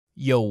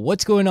Yo,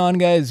 what's going on,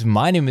 guys?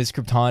 My name is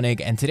Kryptonic,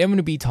 and today I'm going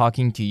to be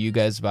talking to you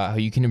guys about how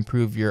you can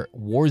improve your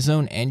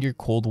Warzone and your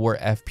Cold War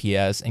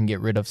FPS and get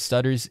rid of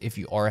stutters if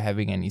you are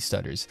having any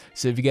stutters.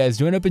 So if you guys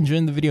do end up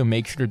enjoying the video,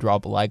 make sure to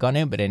drop a like on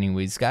it. But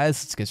anyways,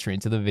 guys, let's get straight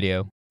into the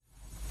video.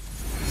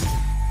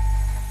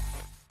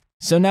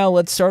 So now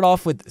let's start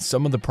off with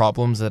some of the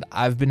problems that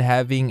I've been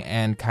having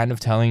and kind of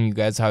telling you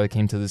guys how I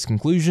came to this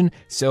conclusion.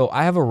 So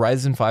I have a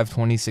Ryzen 5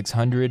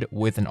 2600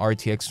 with an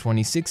RTX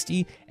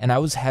 2060 and I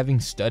was having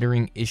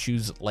stuttering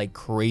issues like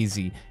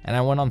crazy. And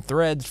I went on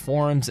threads,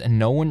 forums, and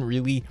no one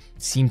really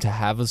seemed to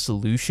have a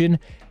solution.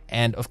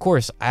 And of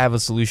course, I have a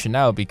solution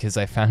now because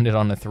I found it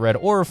on a thread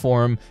or a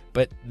forum,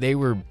 but they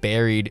were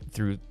buried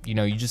through,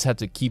 you just had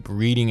to keep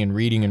reading and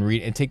reading and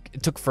reading.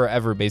 It took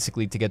forever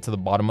basically to get to the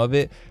bottom of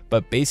it,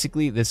 but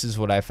basically this is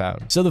what I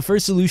found. So the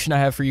first solution I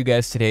have for you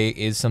guys today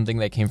is something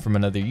that came from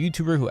another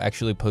YouTuber who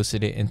actually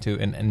posted it into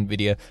an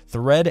NVIDIA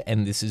thread,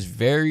 and this is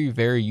very,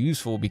 very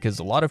useful because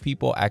a lot of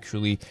people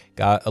actually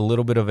got a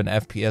little bit of an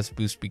FPS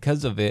boost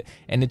because of it,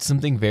 and it's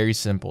something very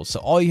simple. So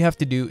all you have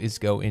to do is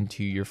go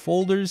into your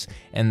folders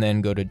and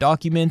then go to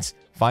Documents,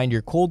 find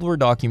your Cold War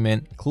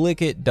document,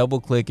 click it,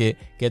 double click it,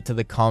 get to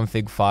the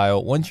config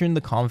file. Once you're in the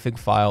config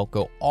file,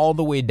 go all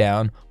the way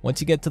down. Once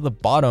you get to the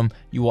bottom,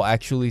 you will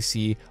actually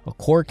see a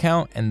core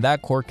count, and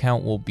that core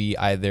count will be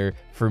either,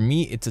 for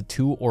me, it's a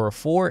 2 or a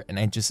 4, and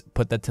I just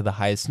put that to the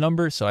highest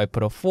number. So I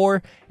put a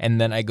 4, and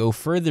then I go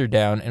further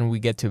down and we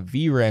get to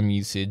VRAM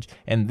usage.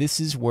 And this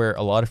is where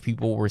a lot of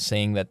people were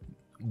saying that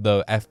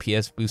the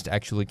FPS boost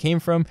actually came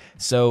from.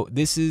 So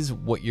this is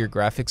what your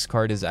graphics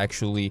card is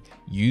actually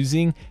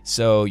using.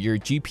 So your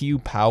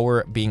GPU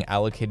power being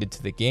allocated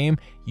to the game,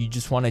 you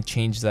just want to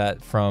change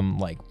that from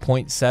like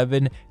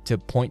 0.7 to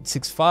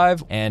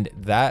 0.65, and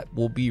that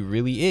will be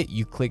really it.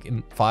 You click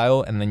in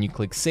file and then you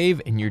click save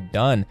and you're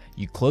done.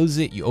 You close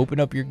it, you open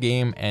up your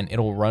game, and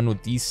it'll run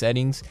with these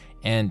settings.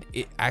 And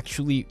it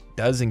actually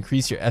does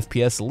increase your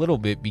FPS a little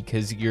bit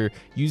because you're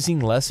using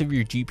less of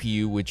your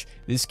GPU, which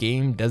this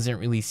game doesn't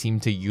really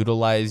seem to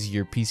utilize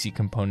your PC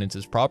components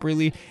as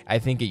properly. I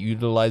think it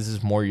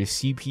utilizes more your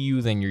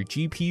CPU than your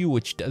GPU,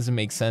 which doesn't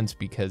make sense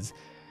because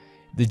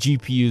the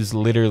GPU is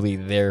literally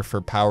there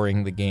for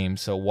powering the game,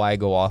 so why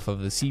go off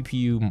of the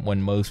CPU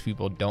when most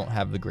people don't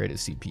have the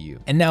greatest CPU?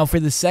 And now for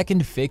the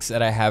second fix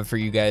that I have for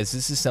you guys,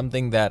 this is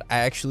something that I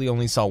actually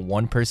only saw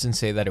one person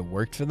say that it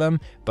worked for them,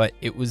 but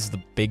it was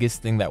the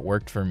biggest thing that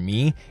worked for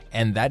me,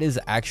 and that is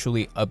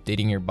actually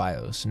updating your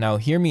BIOS. Now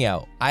hear me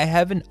out, I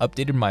haven't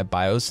updated my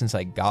BIOS since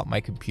I got my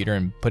computer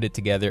and put it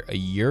together a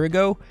year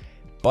ago,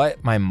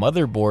 but my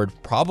motherboard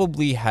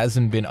probably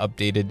hasn't been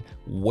updated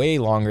way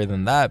longer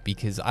than that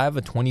because I have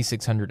a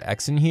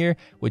 2600X in here,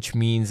 which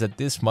means that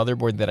this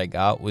motherboard that I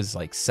got was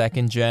like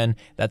 2nd gen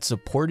that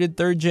supported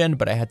 3rd gen,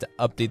 but I had to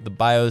update the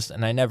BIOS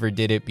and I never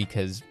did it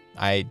because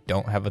I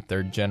don't have a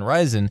 3rd gen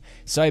Ryzen.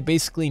 So I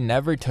basically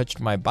never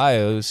touched my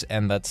BIOS,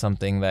 and that's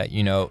something that,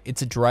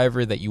 it's a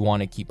driver that you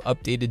want to keep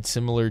updated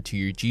similar to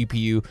your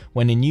GPU.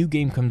 When a new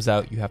game comes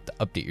out, you have to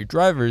update your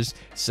drivers.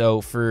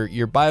 So for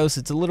your BIOS,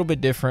 it's a little bit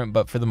different,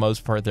 but for the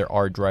most part, there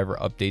are driver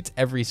updates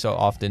every so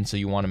often. So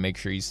you want to make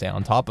sure you stay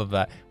on top of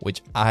that,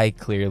 which I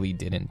clearly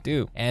didn't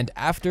do. And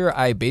after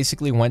I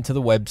basically went to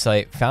the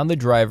website, found the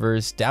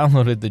drivers,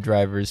 downloaded the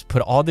drivers,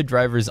 put all the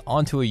drivers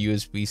onto a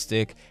USB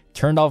stick,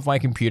 turned off my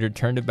computer,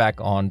 turned it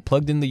back on,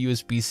 plugged in the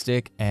USB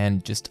stick,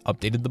 and just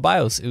updated the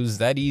BIOS. It was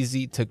that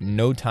easy, took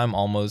no time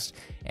almost,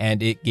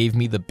 and it gave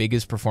me the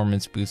biggest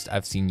performance boost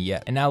I've seen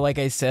yet. And now, like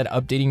I said,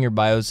 updating your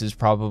BIOS is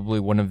probably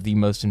one of the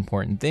most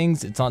important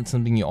things. It's not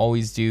something you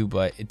always do,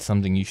 but it's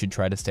something you should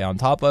try to stay on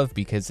top of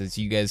because, as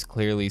you guys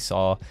clearly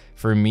saw,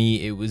 for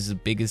me, it was the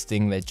biggest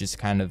thing that just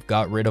kind of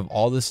got rid of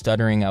all the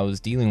stuttering I was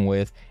dealing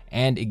with,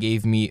 and it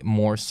gave me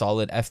more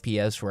solid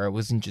FPS where I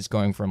wasn't just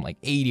going from like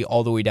 80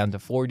 all the way down to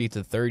 40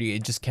 to 30.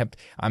 It just kept,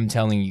 I'm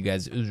telling you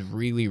guys, it was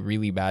really,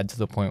 really bad to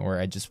the point where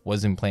I just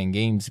wasn't playing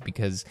games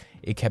because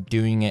it kept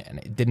doing it, and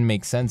it didn't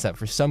make sense that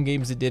for some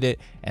games it did it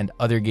and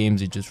other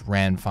games it just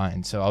ran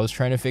fine. So I was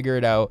trying to figure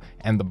it out,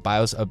 and the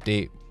BIOS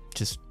update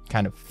just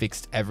kind of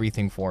fixed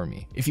everything for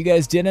me. If you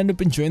guys did end up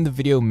enjoying the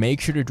video,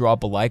 make sure to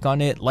drop a like on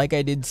it. Like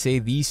I did say,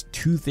 these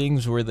two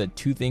things were the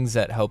two things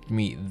that helped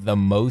me the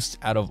most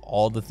out of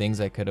all the things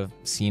I could have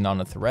seen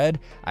on a thread.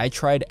 I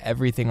tried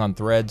everything on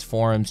threads,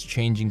 forums,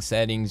 changing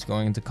settings,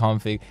 going into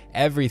config,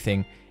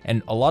 everything.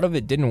 And a lot of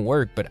it didn't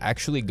work, but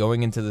actually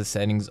going into the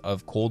settings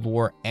of Cold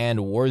War and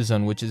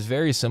Warzone, which is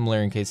very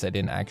similar in case I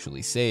didn't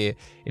actually say it.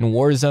 In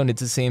Warzone,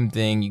 it's the same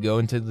thing. You go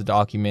into the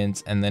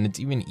documents, and then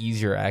it's even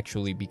easier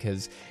actually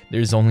because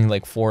there's only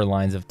like 4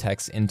 lines of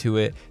text into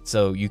it.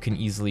 So you can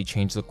easily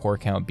change the core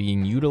count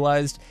being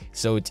utilized.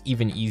 So it's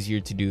even easier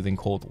to do than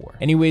Cold War.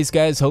 Anyways,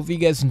 guys, hopefully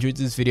you guys enjoyed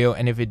this video.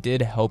 And if it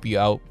did help you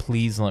out,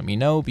 please let me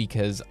know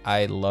because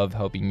I love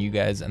helping you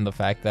guys. And the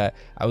fact that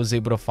I was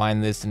able to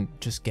find this and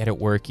just get it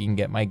working,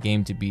 get my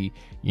game to be,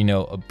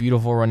 a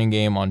beautiful running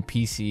game on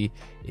PC,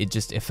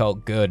 it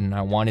felt good, and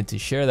I wanted to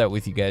share that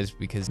with you guys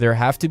because there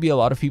have to be a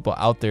lot of people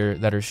out there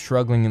that are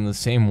struggling in the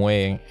same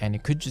way, and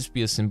it could just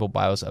be a simple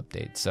BIOS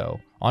update. So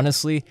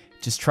honestly,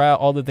 just try out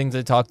all the things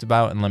I talked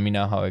about and let me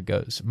know how it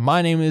goes.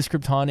 My name is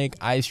Kryptonic.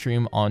 I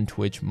stream on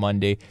Twitch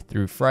Monday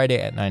through Friday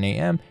at 9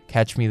 a.m.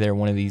 Catch me there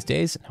one of these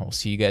days, and I will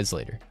see you guys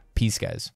later. Peace, guys.